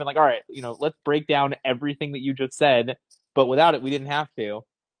hearing, I would have been like, all right, let's break down everything that you just said. But without it, we didn't have to.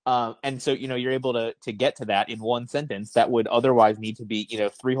 And so, you're able to get to that in one sentence that would otherwise need to be,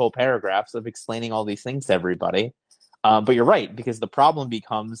 three whole paragraphs of explaining all these things to everybody. But you're right, because the problem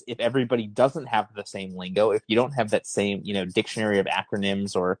becomes if everybody doesn't have the same lingo, if you don't have that same, dictionary of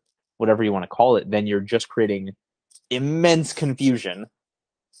acronyms or whatever you want to call it, then you're just creating immense confusion.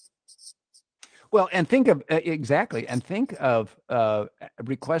 Well, and think of exactly, and think of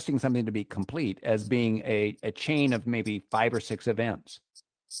requesting something to be complete as being a chain of maybe 5 or 6 events.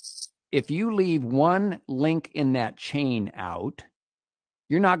 If you leave one link in that chain out,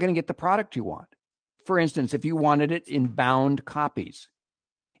 you're not going to get the product you want. For instance, if you wanted it in bound copies,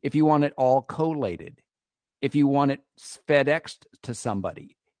 if you want it all collated, if you want it FedExed to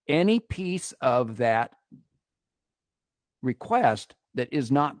somebody, any piece of that request that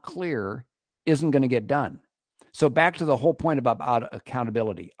is not clear isn't going to get done. So back to the whole point about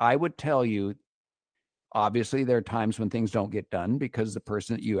accountability. I would tell you, obviously, there are times when things don't get done because the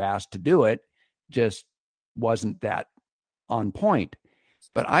person that you asked to do it just wasn't that on point.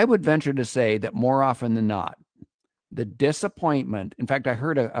 But I would venture to say that more often than not, the disappointment, in fact, I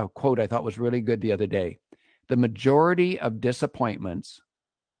heard a quote I thought was really good the other day. The majority of disappointments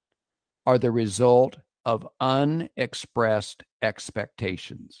are the result of unexpressed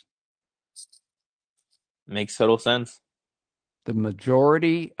expectations. Makes total sense. The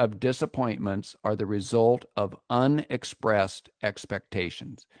majority of disappointments are the result of unexpressed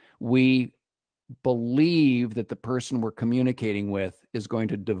expectations. We believe that the person we're communicating with is going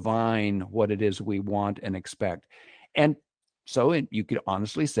to divine what it is we want and expect. And so you could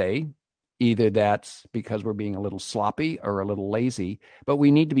honestly say either that's because we're being a little sloppy or a little lazy, but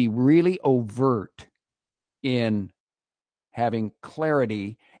we need to be really overt in having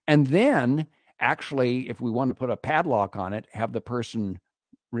clarity. And then actually, if we want to put a padlock on it, have the person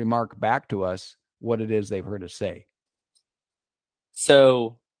remark back to us what it is they've heard us say.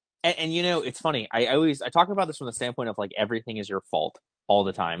 So, and it's funny. I talk about this from the standpoint of like everything is your fault all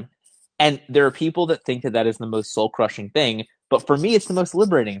the time. And there are people that think that that is the most soul crushing thing. But for me, it's the most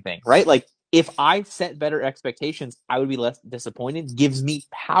liberating thing, right? Like if I set better expectations, I would be less disappointed. Gives me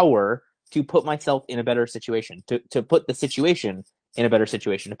power to put myself in a better situation, to put the situation in a better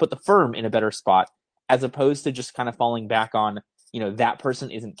situation, to put the firm in a better spot, as opposed to just kind of falling back on, that person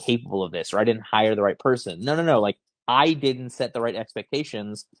isn't capable of this, or I didn't hire the right person. No, no, no. Like I didn't set the right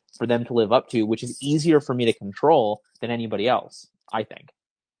expectations for them to live up to, which is easier for me to control than anybody else, I think.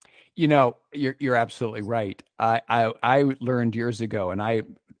 You're absolutely right. I learned years ago, and I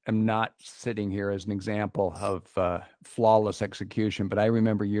am not sitting here as an example of flawless execution, but I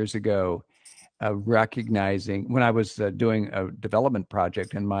remember years ago recognizing when I was doing a development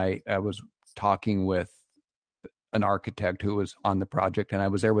project, and I was talking with an architect who was on the project, and I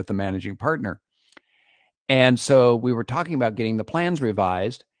was there with the managing partner. And so we were talking about getting the plans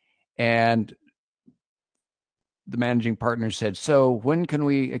revised, and the managing partner said, "So when can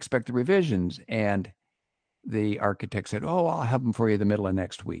we expect the revisions?" And the architect said, "Oh, I'll have them for you the middle of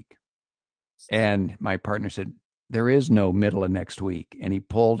next week." And my partner said, "There is no middle of next week." And he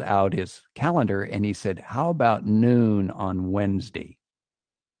pulled out his calendar and he said, "How about noon on Wednesday?"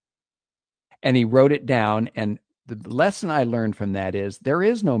 And he wrote it down. And the lesson I learned from that is there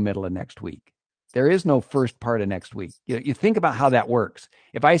is no middle of next week. There is no first part of next week. You think about how that works.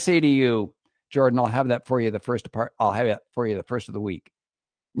 If I say to you, "Jordan, I'll have that for you the first part, I'll have it for you the first of the week."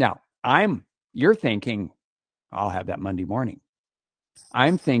 Now, you're thinking, "I'll have that Monday morning."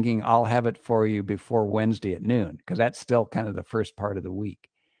 I'm thinking I'll have it for you before Wednesday at noon, because that's still kind of the first part of the week.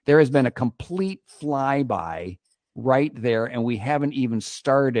 There has been a complete flyby right there, and we haven't even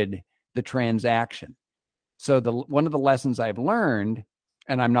started the transaction. So one of the lessons I've learned,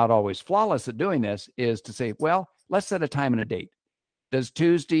 and I'm not always flawless at doing this, is to say, well, let's set a time and a date. Does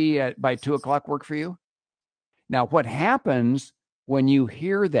Tuesday by 2:00 work for you? Now, what happens when you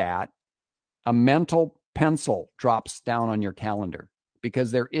hear that, a mental pencil drops down on your calendar,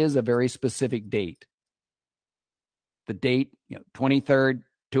 because there is a very specific date. The date, 23rd,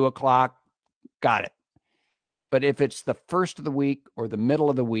 2:00, got it. But if it's the first of the week or the middle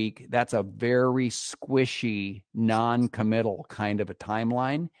of the week, that's a very squishy, non-committal kind of a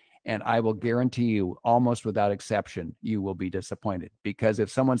timeline. And I will guarantee you, almost without exception, you will be disappointed. Because if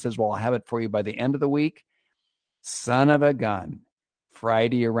someone says, "Well, I'll have it for you by the end of the week," son of a gun,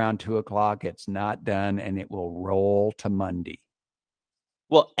 Friday around 2:00, it's not done, and it will roll to Monday.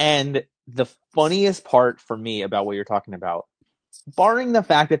 Well, and the funniest part for me about what you're talking about, barring the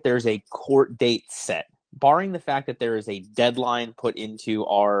fact that there's a court date set, barring the fact that there is a deadline put into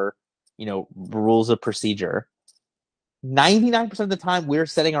our, rules of procedure, 99% of the time we're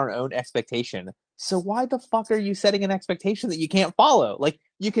setting our own expectation. So why the fuck are you setting an expectation that you can't follow? Like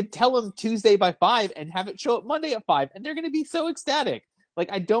you could tell them Tuesday by 5 and have it show up Monday at 5, and they're going to be so ecstatic.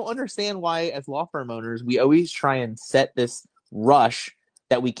 Like, I don't understand why, as law firm owners, we always try and set this rush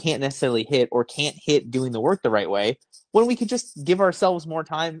that we can't necessarily hit or can't hit doing the work the right way when we could just give ourselves more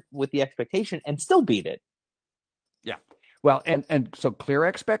time with the expectation and still beat it. Yeah. Well, and so clear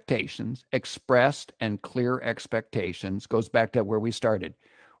expectations, expressed and clear expectations goes back to where we started.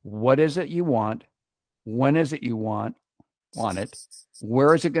 What is it you want? When is it you want it?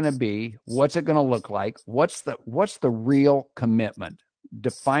 Where is it going to be? What's it going to look like? What's the real commitment?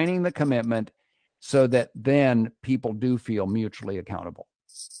 Defining the commitment so that then people do feel mutually accountable.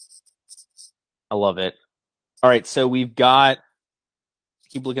 I love it. All right, so we've got,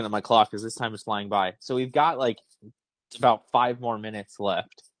 keep looking at my clock because this time is flying by. So we've got like about 5 more minutes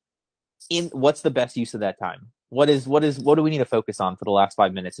left. In what's the best use of that time? What do we need to focus on for the last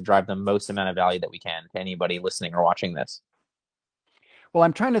 5 minutes to drive the most amount of value that we can to anybody listening or watching this? Well,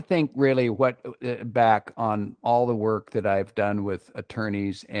 I'm trying to think really what back on all the work that I've done with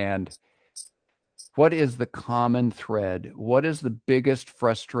attorneys and what is the common thread? What is the biggest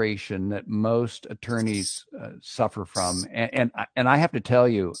frustration that most attorneys suffer from? And I have to tell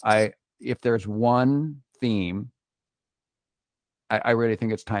you, if there's one theme, I really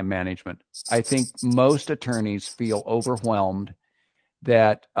think it's time management. I think most attorneys feel overwhelmed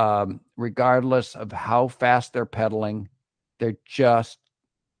that regardless of how fast they're pedaling, they just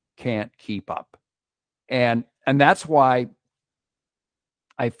can't keep up. And that's why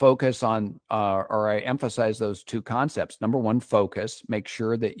I focus on or I emphasize those two concepts. Number one, focus. Make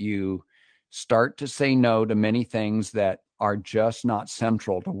sure that you start to say no to many things that are just not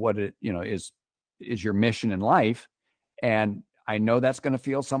central to what it is your mission in life. And I know that's going to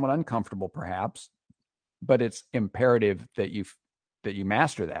feel somewhat uncomfortable, perhaps, but it's imperative that you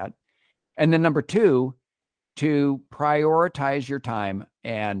master that. And then number two, to prioritize your time.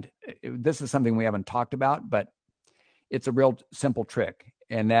 And this is something we haven't talked about, but it's a real simple trick.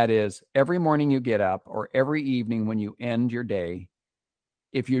 And that is every morning you get up or every evening when you end your day,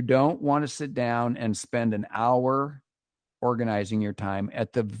 if you don't want to sit down and spend an hour organizing your time,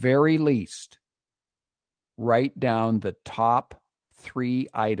 at the very least, write down the top 3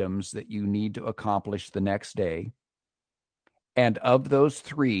 items that you need to accomplish the next day. And of those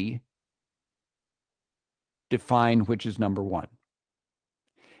 3, define which is number 1.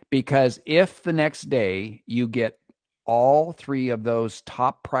 Because if the next day you get all 3 of those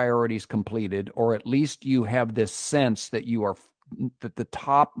top priorities completed, or at least you have this sense that that the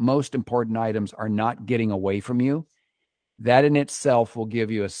top most important items are not getting away from you, that in itself will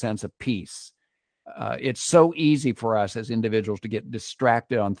give you a sense of peace. It's so easy for us as individuals to get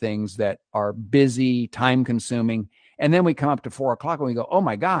distracted on things that are busy, time consuming. And then we come up to 4 o'clock and we go, oh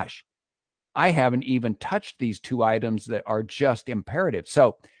my gosh, I haven't even touched these 2 items that are just imperative.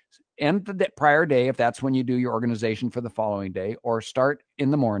 So end the prior day, if that's when you do your organization for the following day, or start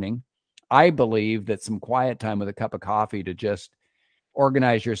in the morning. I believe that some quiet time with a cup of coffee to just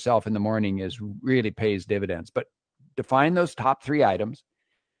organize yourself in the morning really pays dividends. But define those top 3 items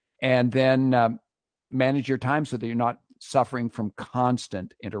and then manage your time so that you're not suffering from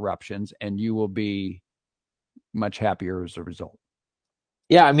constant interruptions, and you will be much happier as a result.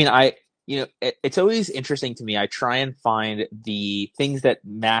 Yeah, I mean, it's always interesting to me. I try and find the things that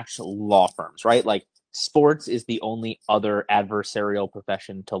match law firms, right? Like sports is the only other adversarial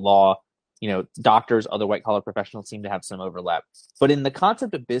profession to law. Doctors, other white collar professionals seem to have some overlap. But in the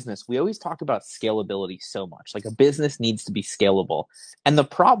concept of business, we always talk about scalability so much. Like a business needs to be scalable. And the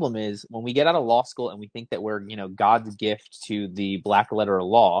problem is when we get out of law school and we think that we're, God's gift to the black letter of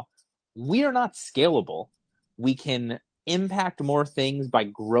law, we are not scalable. We can impact more things by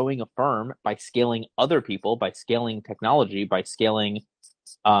growing a firm, by scaling other people, by scaling technology, by scaling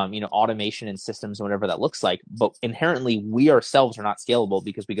automation and systems and whatever that looks like. But inherently, we ourselves are not scalable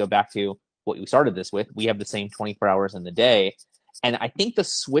because we go back to what we started this with. We have the same 24 hours in the day. And I think the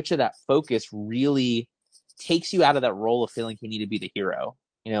switch of that focus really takes you out of that role of feeling you need to be the hero.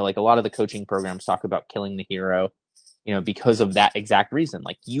 Like a lot of the coaching programs talk about killing the hero, because of that exact reason.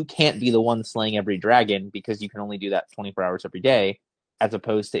 Like you can't be the one slaying every dragon because you can only do that 24 hours every day, as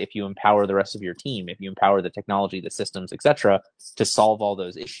opposed to if you empower the rest of your team, if you empower the technology, the systems, etc., to solve all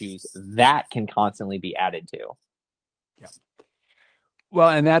those issues, that can constantly be added to. Yeah. Well,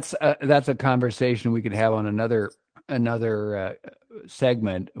 and that's a conversation we could have on another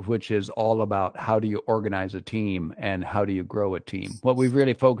segment, which is all about how do you organize a team and how do you grow a team. What we've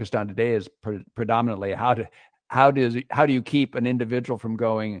really focused on today is predominantly how do you keep an individual from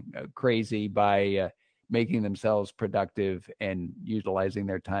going crazy by making themselves productive and utilizing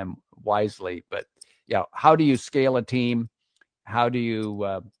their time wisely. But yeah, how do you scale a team? How do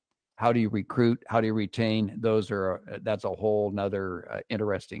you how do you recruit? How do you retain? That's a whole nother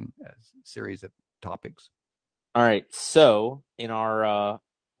interesting series of topics. All right. So in our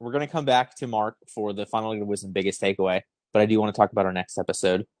we're gonna come back to Mark for the final Liquid Wisdom biggest takeaway, but I do want to talk about our next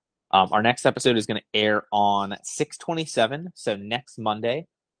episode. Our next episode is going to air on 6/27, so next Monday,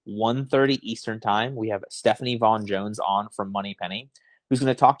 1:30 Eastern Time. We have Stephanie Vaughn Jones on from Moneypenny, who's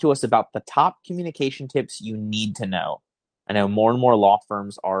going to talk to us about the top communication tips you need to know. I know more and more law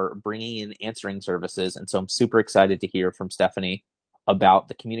firms are bringing in answering services, and so I'm super excited to hear from Stephanie about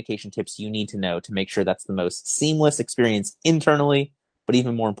the communication tips you need to know to make sure that's the most seamless experience internally, but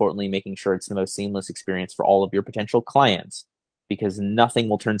even more importantly, making sure it's the most seamless experience for all of your potential clients, because nothing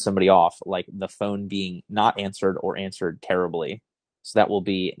will turn somebody off like the phone being not answered or answered terribly. So that will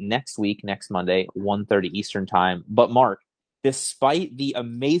be next week, next Monday, 1:30 Eastern Time. But Mark, despite the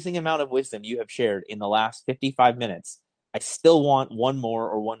amazing amount of wisdom you have shared in the last 55 minutes, I still want one more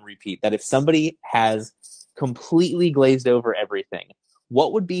or one repeat. That if somebody has completely glazed over everything,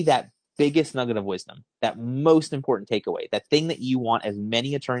 what would be that biggest nugget of wisdom, that most important takeaway, that thing that you want as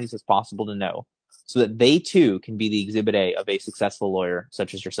many attorneys as possible to know so that they too can be the exhibit A of a successful lawyer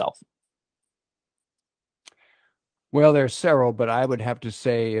such as yourself? Well, there's several, but I would have to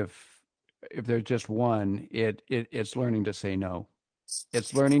say if there's just one, it's learning to say no.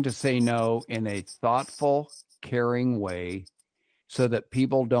 It's learning to say no in a thoughtful, caring way so that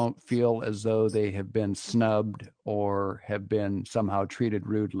people don't feel as though they have been snubbed or have been somehow treated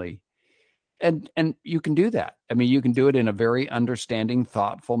rudely. And you can do that. I mean, you can do it in a very understanding,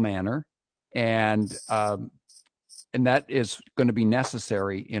 thoughtful manner, and that is going to be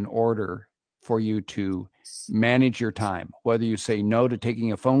necessary in order for you to manage your time. Whether you say no to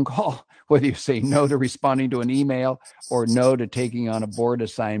taking a phone call, whether you say no to responding to an email, or no to taking on a board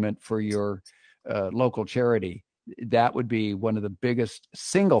assignment for your local charity, that would be one of the biggest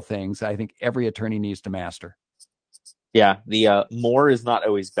single things I think every attorney needs to master. Yeah, the more is not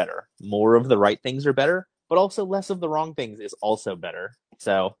always better. More of the right things are better, but also less of the wrong things is also better.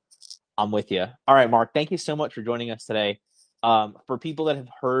 So I'm with you. All right, Mark, thank you so much for joining us today. For people that have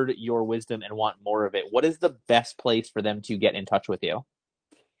heard your wisdom and want more of it, what is the best place for them to get in touch with you?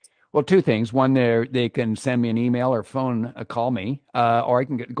 Well, two things. One, they can send me an email or phone, call me, or I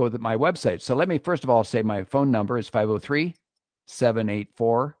can go to my website. So let me first of all say my phone number is 503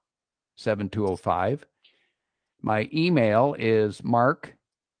 784 7205. My email is mark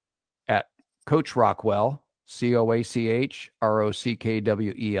at Coach Rockwell,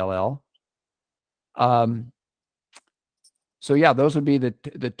 CoachRockwell. So yeah, those would be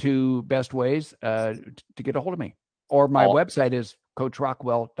the two best ways to get a hold of me. Or my website is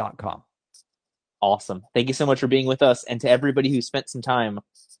coachrockwell.com. Awesome. Thank you so much for being with us. And to everybody who spent some time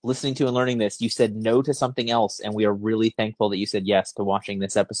listening to and learning this, you said no to something else, and we are really thankful that you said yes to watching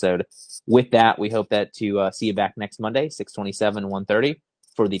this episode. With that, we hope that to see you back next Monday, 6/27, 1:30,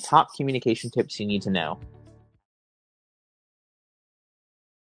 for the top communication tips you need to know.